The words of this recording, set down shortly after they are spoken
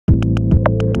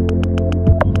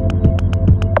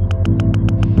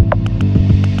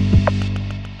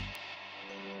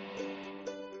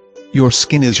Your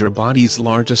skin is your body's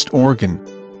largest organ.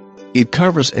 It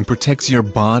covers and protects your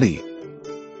body.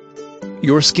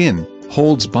 Your skin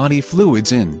holds body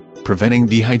fluids in, preventing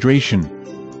dehydration.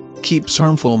 Keeps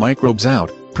harmful microbes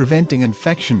out, preventing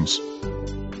infections.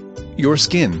 Your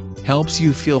skin helps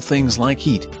you feel things like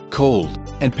heat, cold,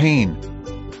 and pain.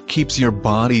 Keeps your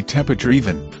body temperature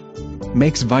even.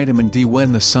 Makes vitamin D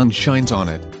when the sun shines on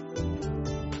it.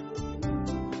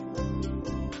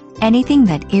 Anything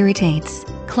that irritates,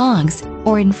 clogs,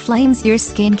 or inflames your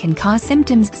skin can cause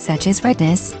symptoms such as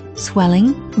redness,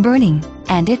 swelling, burning,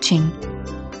 and itching.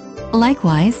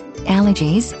 Likewise,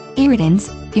 allergies, irritants,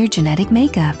 your genetic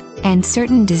makeup, and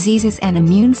certain diseases and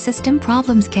immune system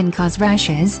problems can cause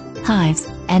rashes, hives,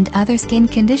 and other skin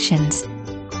conditions.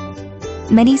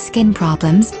 Many skin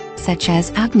problems, such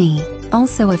as acne,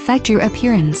 also affect your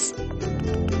appearance.